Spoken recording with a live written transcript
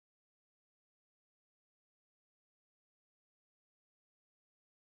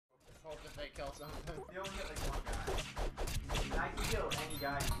Hope if they kill something. They only get like one guy. And I can kill any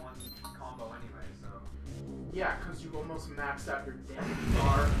guy in one combo anyway, so. Yeah, because you almost maxed out your damage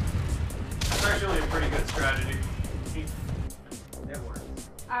bar. That's actually a pretty good strategy. It works.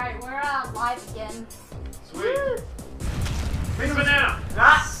 Alright, we're live again. Sweet. Big banana.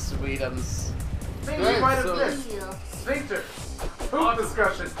 Ah! Sweetums. Things you might have so- missed. Sphincter. Poop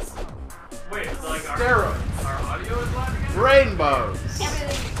discussions. Wait, like Steroids. our audio is live again? Rainbows.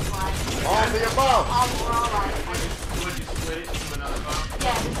 Everything's live. All the above. We're all live. Would you split it to another phone?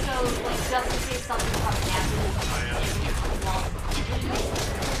 Yeah, just so, like, just in case something comes after this. Oh, yeah.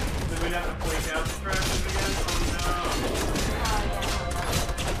 Then we'd have to play down the crashes again? Oh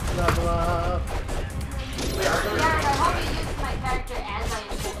Level up. Yeah, I hope you use my character as I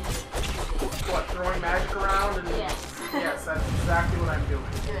intended. What, throwing magic around? And Yes. Yes, that's exactly what I'm doing.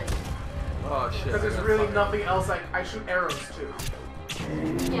 Good. Oh shit. Because there's really nothing else I shoot arrows too.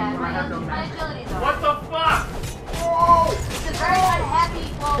 Yeah, I have no my magic. agility's no. alright. What the fuck? Oh! It's a very unhappy,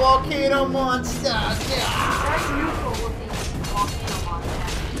 well, Volcano monster. Yeah. very neutral looking volcano monster.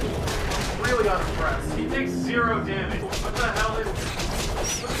 Really unimpressed. He takes 0 damage. What the hell is this?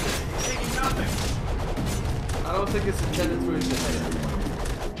 He's taking nothing. I don't think it's intended for you to hit.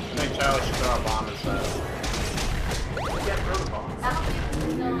 I think Charlie should throw a bomb instead. Get throw the bombs. I don't think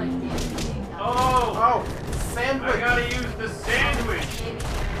there's no, like, damage. Oh! Oh! Sandwich! I gotta use the sandwich.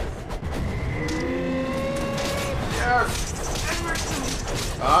 Maybe. Yes!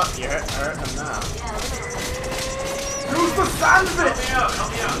 Oh, you hurt him now. Yeah, literally. Use the Help sandwich! me out,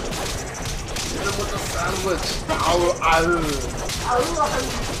 help me out. Hit him with the sandwich. Ow, ow.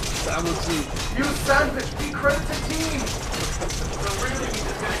 Sandwich. Use sandwich! Be credited team! So really, we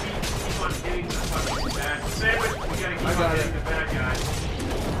just gotta keep on hitting the fucking bad sandwich. We gotta keep I on got hitting it. the bad guy.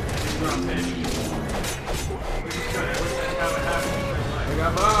 And drop sandwich. We just gotta have it happen. I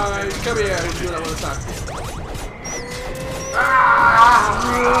got mine. Come here. Let's do what I want to talk to you. Ah!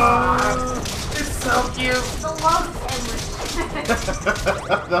 It's so cute! The love sandwich.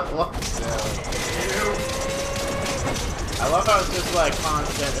 The love sandwich. I love how it's just like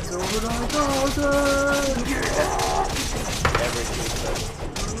constant. It's over the golden. Every Tuesday.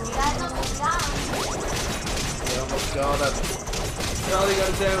 You guys almost got him. You almost got it. Charlie got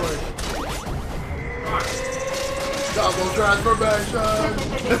a sandwich. Double transformation.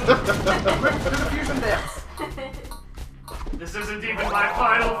 Do the fusion dance! This isn't even my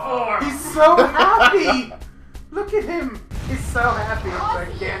final form. He's so happy! Look at him! He's so happy.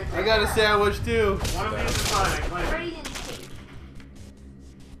 It's gigantic. I got a sandwich too. One of these is fine, I claim it. Radiant cake.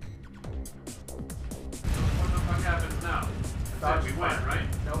 What the fuck happens now? That's it, we win, right?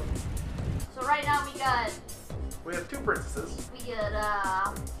 Nope. So right now we got, We have 2 princesses. we got,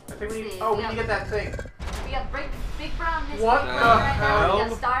 I think we need. see, Oh, we we need to got- get that thing. we got Big Brown Misty. What right the now. hell? We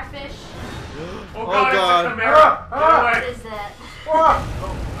got Starfish. Oh Oh, god, God. it's a chimera! Ah, Get ah. What away! is that? Oh,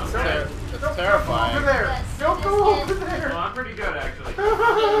 It's don't go terrifying. over there! Yes, Don't yes, go yes. over Well, there! I'm pretty good, actually. And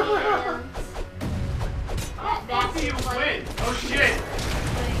How that do you Bastion win? Oh shit!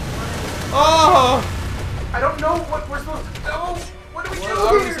 Oh! I don't know what we're supposed to do! What do we What do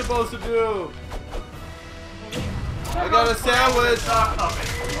are we here? supposed to do? I got a sandwich. Sock puppet.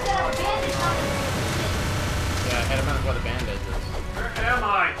 Yeah, hit him where the bandage is. Where am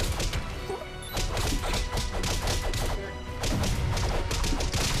I?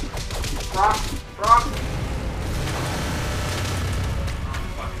 Rock! Rock! I'm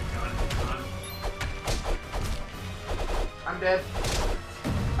fucking done. I'm dead.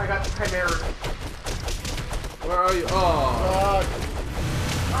 I got the chimera. Where are you? Oh.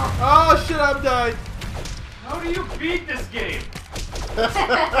 Fuck. Oh shit, I'm dying. How do you beat this game?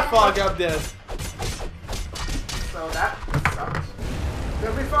 Fuck, I'm dead. So that sucks.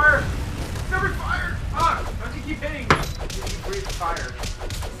 Nobody fire! Nobody fire! Fuck! How'd you keep hitting me? You breathe fire.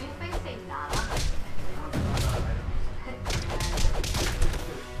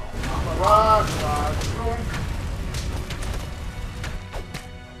 Rock.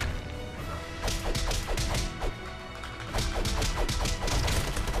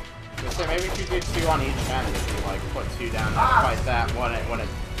 So maybe if you do 2 on each end, if you like put 2 down and fight that, when it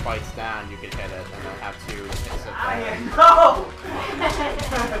fights down, you could hit it, and then have 2 hits it down. No!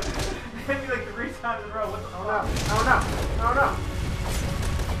 Hit me like 3 times in a row. What the Oh fuck? no! Oh no! Oh no!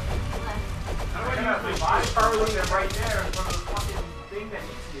 How do I I got use my my body Charlie right there in front of the fucking thing that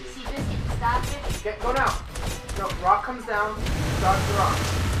hits me. See Biscuit and Starfish? Go now! No, rock comes down, dodge the rock.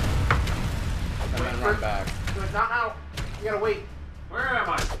 And then run back. Do it not now. You gotta wait. Where am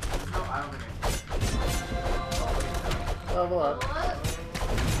I? No, I don't think Level up. What?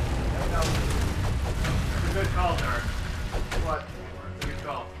 It's a good call, Derek. What? It's a good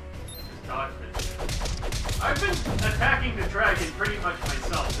call.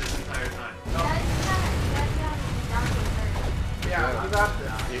 You got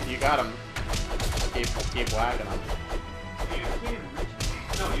this. You got him. Keep whacking him.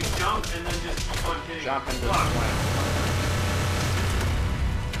 No, you jump and then just keep on hitting. Jump into the Fuck. swing.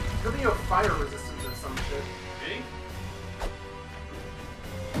 Could be a fire resistance or some shit. Me?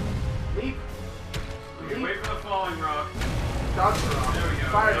 Leap. Okay, wait for the falling rock. Dodge the rock. There we go.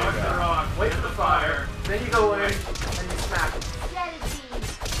 Fire Dodge the the rock. Wait hit for the fire. Then you go in and you smack it. Strategy.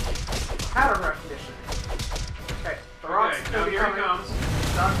 Pattern recognition. Okay. The rock's Okay, now gonna be here he coming. comes.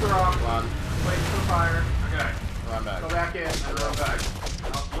 Dodge the rock. Run. Wait for the fire. Okay, Run back. Go back in. and run back.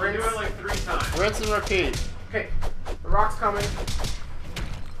 You can do it like 3 times. Rinse and repeat. Okay. The rock's coming.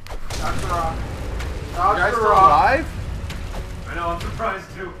 Dodge the rock. You Dodge guys the still rock. alive? I know, I'm surprised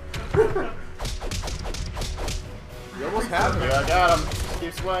too. You almost have Yeah, it. I got him.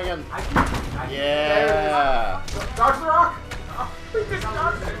 Keep swinging. Yeah. Dodge the rock. Oh, we just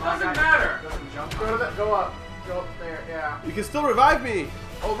dodged it. It doesn't matter. Doesn't jump. Go to the, go up. Go up there. Yeah. You can still revive me.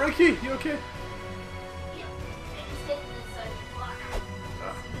 Oh, Ricky, you okay? Just hitting this side block.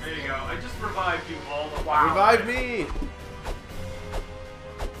 There you go. I just revived you all the Wow. Revive me.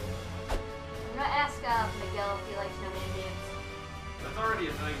 I'm gonna ask Miguel if he likes no name games. That's already a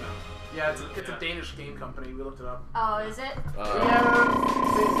thing though. Yeah, it's a Danish game company. We looked it up. Oh, is it? Yeah.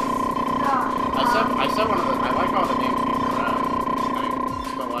 I said one of the. I like all the names you put out. I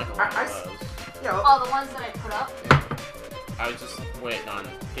still like a lot I of those. Yeah. Oh, the ones that I put up? I was just waiting on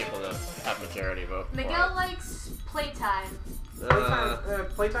people to have majority vote. for Miguel it. likes playtime.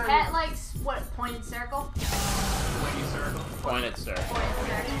 Playtime. Pat likes, what, pointed circle? Pointy circle. Pointed circle.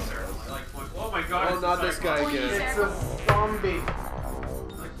 Pointed circle. Circle. I like point. Oh my god. Oh, it's not a this guy cyclops. again. It's a zombie. I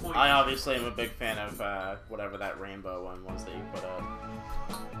like point. I obviously am a big fan of whatever that rainbow one was that you put up.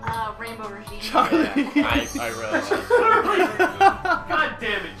 Rainbow regime. Charlie. Yeah, I really like it. God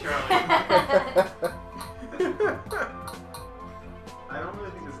damn it, Charlie. I don't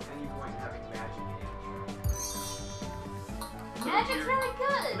really think there's any point in having magic and Magic's really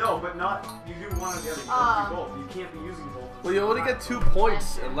good. No, but not. You do one or the other. You don't do both. You can't be using both. Well, you only get 2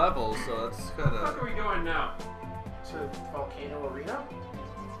 points in levels, so that's kind Where the fuck of. are we going now? To Volcano Arena?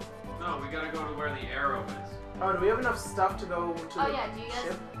 No, we gotta go to where the arrow is. Oh, do we have enough stuff to go to Oh the yeah, do you guys,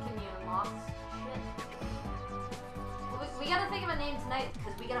 ship? can you unlock shit? Well, we gotta think of a name tonight,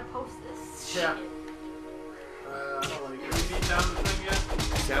 because we gotta post this Yeah. shit. I don't really Did we beat down the thing yet?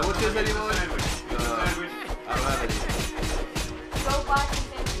 Sandwiches, anyone? Sandwich. Get the sandwich. I don't have any. Go buy some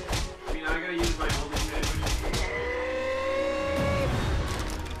sandwiches. I mean, I gotta use my only sandwich.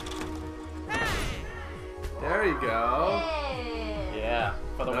 There you go. Yay! Yeah,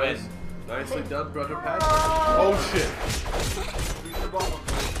 for the Nice. win. Nicely done, brother Patrick. Oh shit. Use the ball.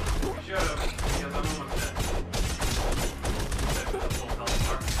 You should have, because I'm almost dead. Except for the full health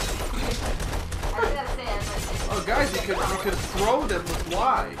bar. I was gonna say, as I say. Oh guys, you could throw them with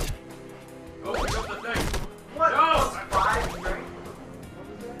Y. Oh, pick up the thing. What? No! 5 strength?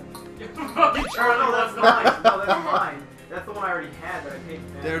 You fucking Charlie, No, that's that's mine. No, that's mine. That's the one I already had that I paid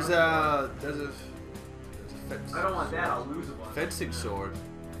for. There's a I don't want that. I'll lose a bunch. fencing sword.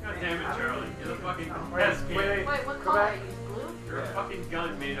 God damn it, Charlie. You're the fucking Wait, best wait, kid. wait. Wait, what Go color are back. you? Blue? You're a fucking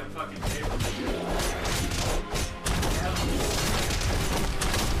gun made of fucking paper.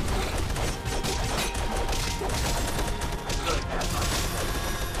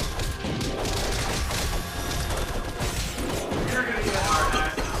 You're gonna get our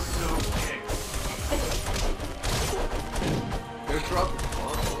asses so kicked. They're trouble.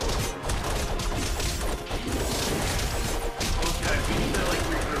 Okay, we need to like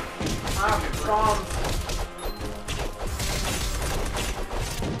regroup. Bombs.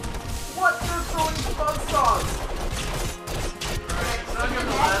 What? They're throwing buzzsaws. Alright, so I'm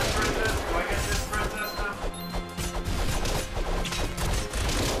the last princess. Do I get this princess now?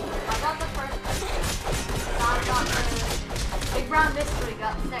 I got the first princess. Tom got the Big Brown Mystery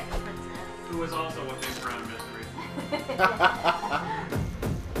got the second princess. Who was also a big brown mystery.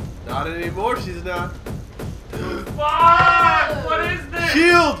 Not anymore, she's not. Fuck! What is this?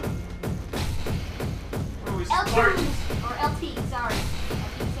 Shield! Who is L2 Spartan? or LT, sorry. I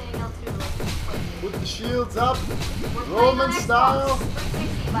keep saying L2 like Put the shields up, we're playing Roman on Xbox style.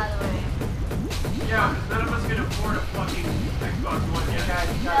 360, by the way. Yeah, because none of us can afford a fucking Xbox One yet.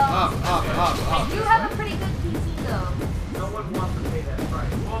 No. Up, up, up, I up. do have a pretty good PC though. No one wants to pay that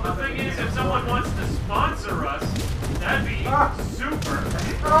price. Well, the thing is, if someone wants to sponsor us, that'd be super.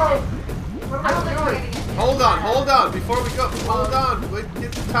 Oh! What I don't am think I we're doing? gonna get Hold on, before we go, hold on. Wait,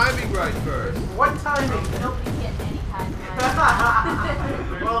 get the timing right first. What timing? Nobody's getting any time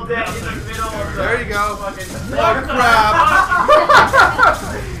right. Well, Dad, in the middle of the There you go. fucking. Oh crap!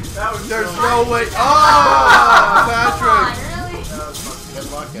 That was There's so no way. Oh, Come on, Patrick! really? That was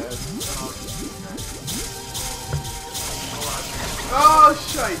Good luck, guys. Oh,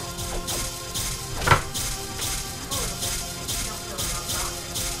 shite!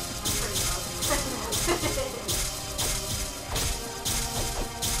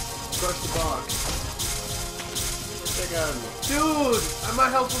 Crush the box. Check out. Dude, my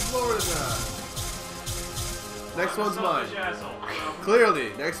health was lower than that. Next one's mine. Selfish asshole.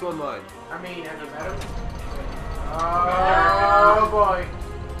 Clearly, next one mine. I mean, have you met him? Oh boy.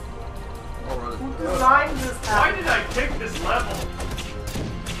 I'll run Who it. designed this Why house? did I pick this level?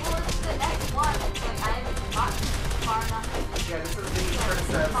 Well, it's the next one. It's like I haven't gotten far enough. Yeah, this is the princess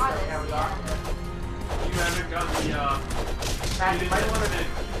that we haven't gotten yet. You haven't got the, Matt, you might want to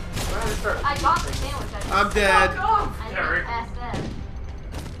start. I got the sandwich. I just I'm dead. Fuck off, I Derek. didn't ask them.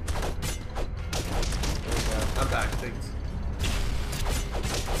 I'm back. Thanks.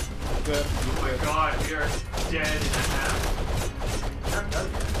 Good. Oh my god, we are dead in a half. I'm done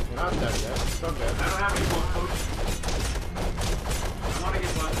yet. You're not dead yet. Still good. I don't have any more potions. I want to get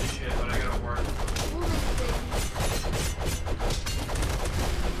a bunch of shit, but I gotta work. Woman thing.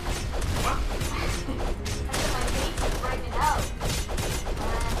 What? I said my face is breaking out.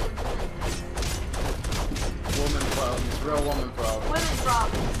 Woman problems. Real woman problems. Women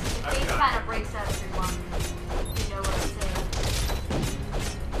problems. Your I've face got kind it. of breaks out every month. You know what I'm saying.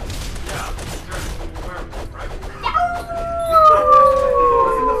 Yeah, turn into a werewolf, right?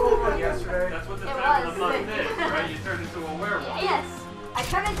 Wasn't the full one yesterday? That's what the It time of the was. month is, right? You turn into a werewolf. Yes, I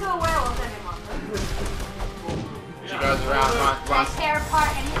turn into a werewolf every month. She goes around, I tear apart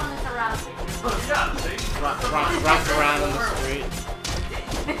anyone that's around me. Yeah, see? runs around on the street.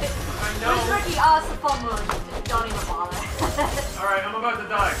 I know. Where's Ricky? Oh, it's the full moon. Just don't even bother. Alright, I'm about to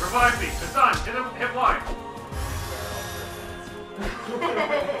die. Revive me. Hassan, hit Y.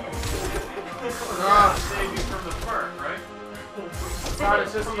 Save you from the fur, right? Todd,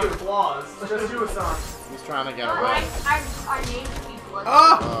 it's just you. Claws. It's just you, Hassan. He's trying to get Our away. names would be blood.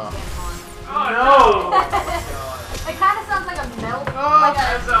 Ah! Oh, No! It kind of sounds like a metal, Oh, like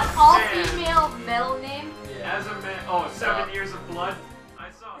as a an all man. female metal name. As a man, oh, 7 years of blood.